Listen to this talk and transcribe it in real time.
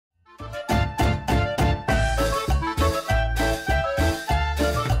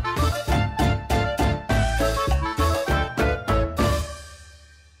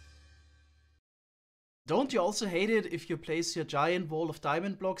Don't you also hate it if you place your giant wall of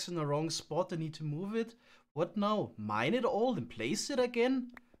diamond blocks in the wrong spot and need to move it? What now? Mine it all and place it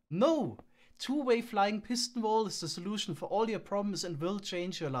again? No! Two-way flying piston wall is the solution for all your problems and will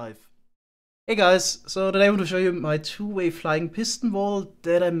change your life. Hey guys, so today I want to show you my two-way flying piston wall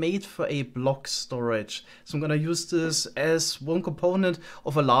that I made for a block storage. So I'm gonna use this as one component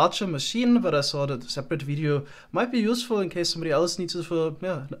of a larger machine, but I thought that a separate video might be useful in case somebody else needs it for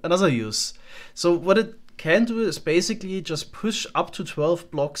another use. So what it can do is basically just push up to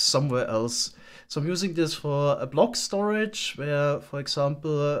 12 blocks somewhere else. So I'm using this for a block storage where, for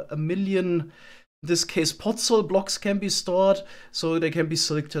example, 1,000,000 in this case, podzol blocks can be stored, so they can be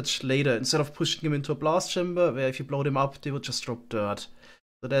selected later, instead of pushing them into a blast chamber, where if you blow them up, they would just drop dirt.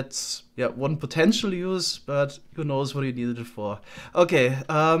 So that's, yeah, one potential use, but who knows what you needed it for. Okay,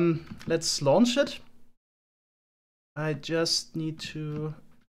 let's launch it. I just need to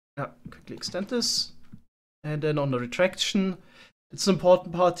quickly extend this. And then on the retraction, it's an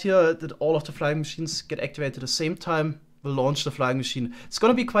important part here that all of the flying machines get activated at the same time. We'll launch the flying machine. It's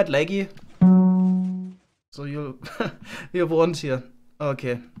gonna be quite laggy. So you'll warned here.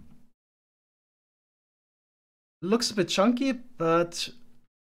 Okay. Looks a bit chunky, but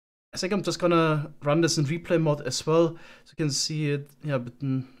I think I'm just gonna run this in replay mode as well, so you can see it a bit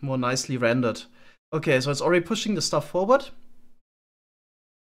more nicely rendered. Okay, so it's already pushing the stuff forward.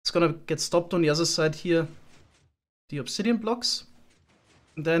 It's gonna get stopped on the other side here, the obsidian blocks.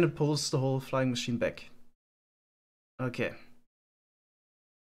 And then it pulls the whole flying machine back. Okay.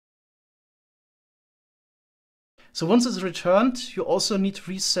 So once it's returned, you also need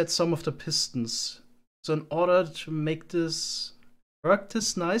to reset some of the pistons. So in order to make this work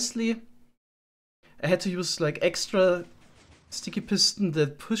this nicely, I had to use like extra sticky piston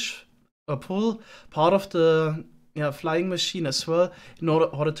that push or pull part of the flying machine as well in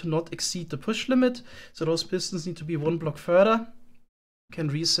order to not exceed the push limit. So those pistons need to be 1 block further. You can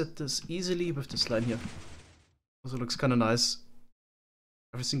reset this easily with this line here. Also looks kind of nice.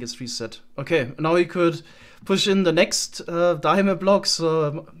 Everything gets reset. Okay, now you could push in the next diamond blocks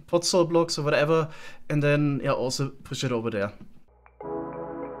or podzol blocks or whatever, and then also push it over there.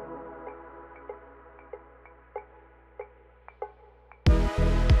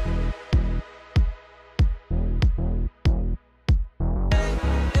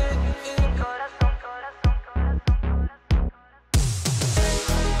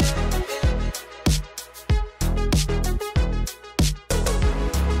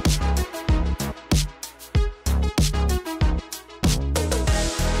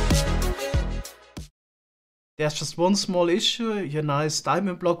 There's just one small issue. Your nice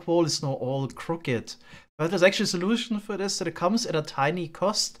diamond block wall is now all crooked. But there's actually a solution for this, that it comes at a tiny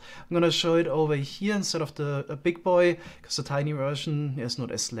cost. I'm gonna show it over here instead of the big boy, because the tiny version is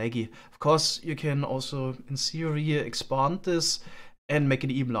not as laggy. Of course, you can also, in theory, expand this and make it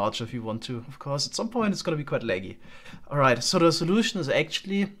even larger if you want to. Of course, at some point it's gonna be quite laggy. Alright, so the solution is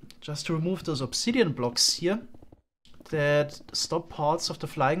actually just to remove those obsidian blocks here that stop parts of the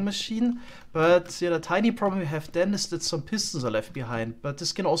flying machine, but the tiny problem we have then is that some pistons are left behind, but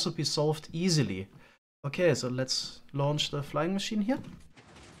this can also be solved easily. Okay, so let's launch the flying machine here.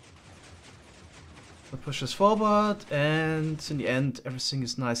 So push this forward, and in the end everything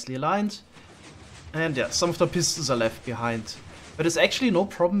is nicely aligned. And yeah, some of the pistons are left behind, but it's actually no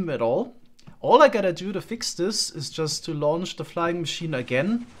problem at all. All I gotta do to fix this is just to launch the flying machine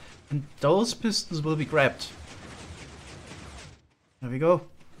again, and those pistons will be grabbed. There we go.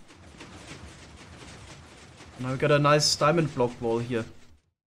 Now we got a nice diamond block wall here.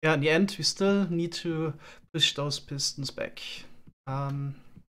 Yeah, in the end, we still need to push those pistons back.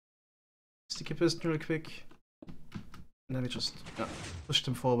 Sticky piston real quick. And then we just push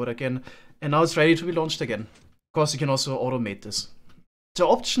them forward again. And now it's ready to be launched again. Of course, you can also automate this. The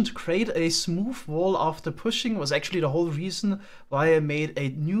option to create a smooth wall after pushing was actually the whole reason why I made a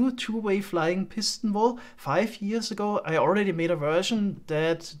new two-way flying piston wall. 5 years ago, I already made a version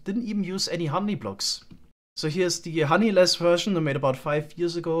that didn't even use any honey blocks. So here's the honeyless version I made about 5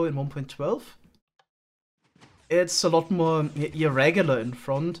 years ago in 1.12. It's a lot more irregular in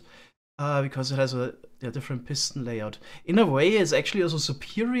front because it has a different piston layout. In a way, it's actually also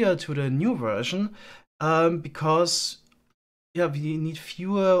superior to the new version because we need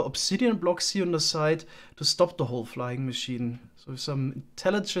fewer obsidian blocks here on the side to stop the whole flying machine. So with some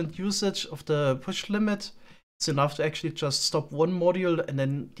intelligent usage of the push limit, it's enough to actually just stop one module, and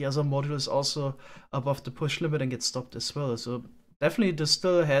then the other module is also above the push limit and gets stopped as well. So definitely this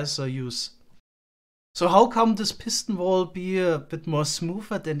still has a use. So how come this piston wall be a bit more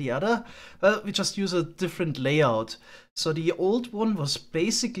smoother than the other? Well, we just use a different layout. So the old one was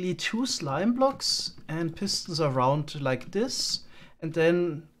basically 2 slime blocks and pistons around like this, and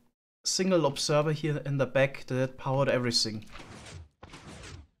then single observer here in the back that powered everything.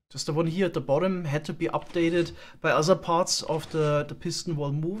 Just the one here at the bottom had to be updated by other parts of the piston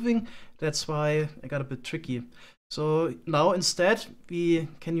wall moving. That's why I got a bit tricky. So now instead we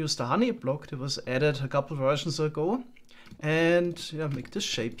can use the honey block that was added a couple versions ago and yeah, make this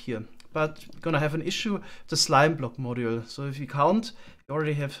shape here. But we're gonna have an issue with the slime block module. So if you count, we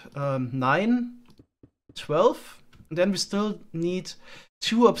already have 9, 12, and then we still need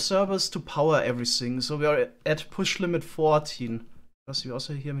 2 observers to power everything. So we are at push limit 14. Because we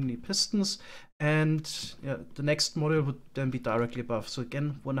also here need pistons, and yeah, the next module would then be directly above. So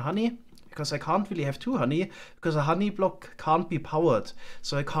again, 1 honey. Because I can't really have 2 honey, because a honey block can't be powered.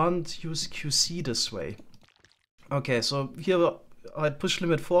 So I can't use QC this way. Okay, so here at push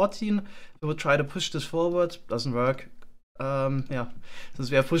limit 14, we will try to push this forward. Doesn't work. Yeah, since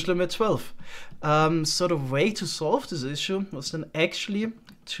we have push limit 12. So the way to solve this issue was then actually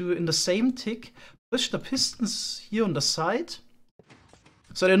to, in the same tick, push the pistons here on the side.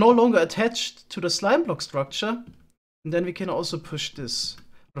 So they're no longer attached to the slime block structure. And then we can also push this.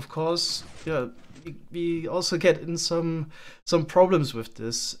 But of course, yeah, we also get in some problems with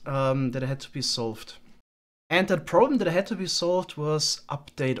this that had to be solved. And that problem that had to be solved was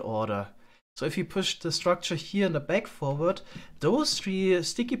update order. So if you push the structure here in the back forward, those 3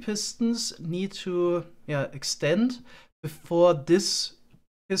 sticky pistons need to extend before this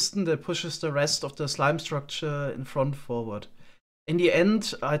piston that pushes the rest of the slime structure in front forward. In the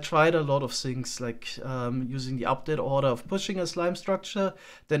end, I tried a lot of things, like using the update order of pushing a slime structure.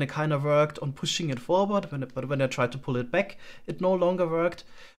 Then it kind of worked on pushing it forward, but when I tried to pull it back, it no longer worked.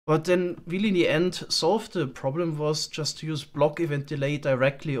 But then really in the end, solve the problem was just to use block event delay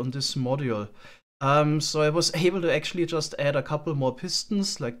directly on this module. So I was able to actually just add a couple more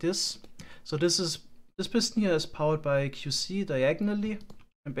pistons like this. So this piston here is powered by QC diagonally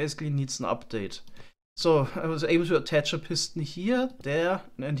and basically needs an update. So I was able to attach a piston here, there,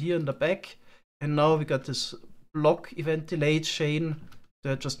 and here in the back. And now we got this block event delay chain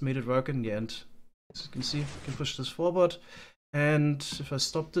that just made it work in the end. As you can see, I can push this forward. And if I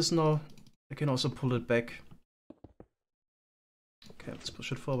stop this now, I can also pull it back. Okay, let's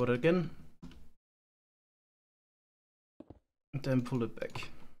push it forward again. And then pull it back.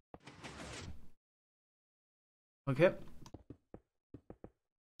 Okay.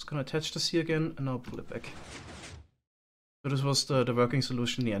 Just gonna attach this here again and now pull it back. So this was the working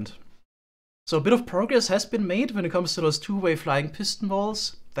solution in the end. So a bit of progress has been made when it comes to those 2-way flying piston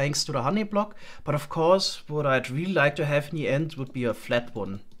walls, thanks to the honey block. But of course, what I'd really like to have in the end would be a flat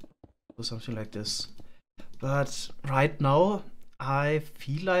one. Or something like this. But right now, I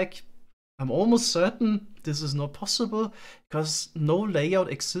feel like I'm almost certain this is not possible, because no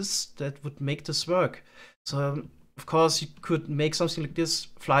layout exists that would make this work. So of course, you could make something like this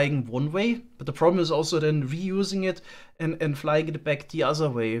flying one way, but the problem is also then reusing it and flying it back the other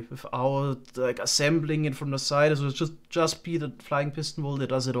way without like assembling it from the side. So it just be the flying piston wall that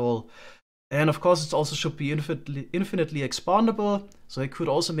does it all. And of course, it also should be infinitely expandable. So I could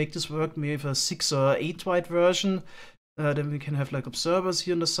also make this work maybe with a 6 or 8 wide version. Then we can have like observers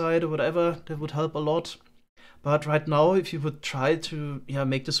here on the side or whatever. That would help a lot. But right now, if you would try to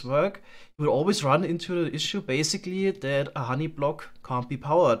make this work, you would always run into the issue basically that a honey block can't be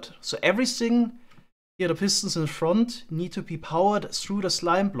powered. So everything here, the pistons in front, need to be powered through the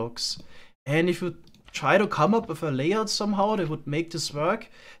slime blocks. And if you try to come up with a layout somehow that would make this work,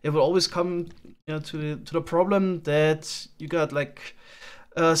 it will always come to the problem that you got like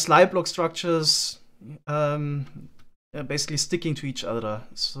slime block structures basically sticking to each other.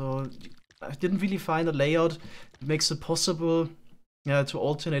 So I didn't really find a layout that makes it possible to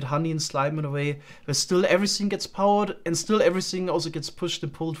alternate honey and slime in a way where still everything gets powered and still everything also gets pushed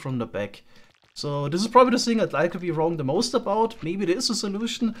and pulled from the back. So this is probably the thing I'd like to be wrong the most about. Maybe there is a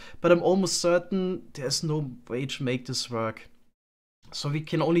solution, but I'm almost certain there's no way to make this work. So we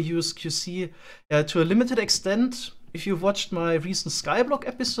can only use QC to a limited extent. If you've watched my recent Skyblock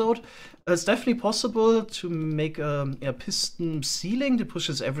episode, it's definitely possible to make a piston ceiling that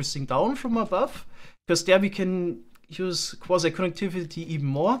pushes everything down from above, because there we can use quasi-connectivity even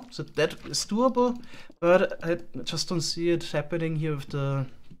more, so that is doable, but I just don't see it happening here with the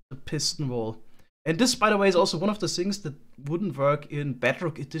piston wall. And this, by the way, is also one of the things that wouldn't work in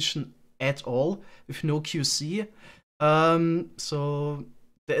Bedrock Edition at all, with no QC. So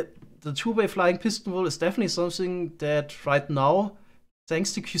the 2-way flying piston wall is definitely something that right now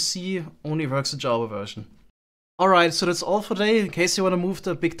thanks to QC, only works the Java version. Alright, so that's all for today. In case you want to move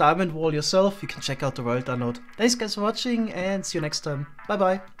the big diamond wall yourself, you can check out the world download. Thanks guys for watching and see you next time. Bye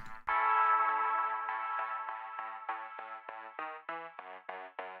bye.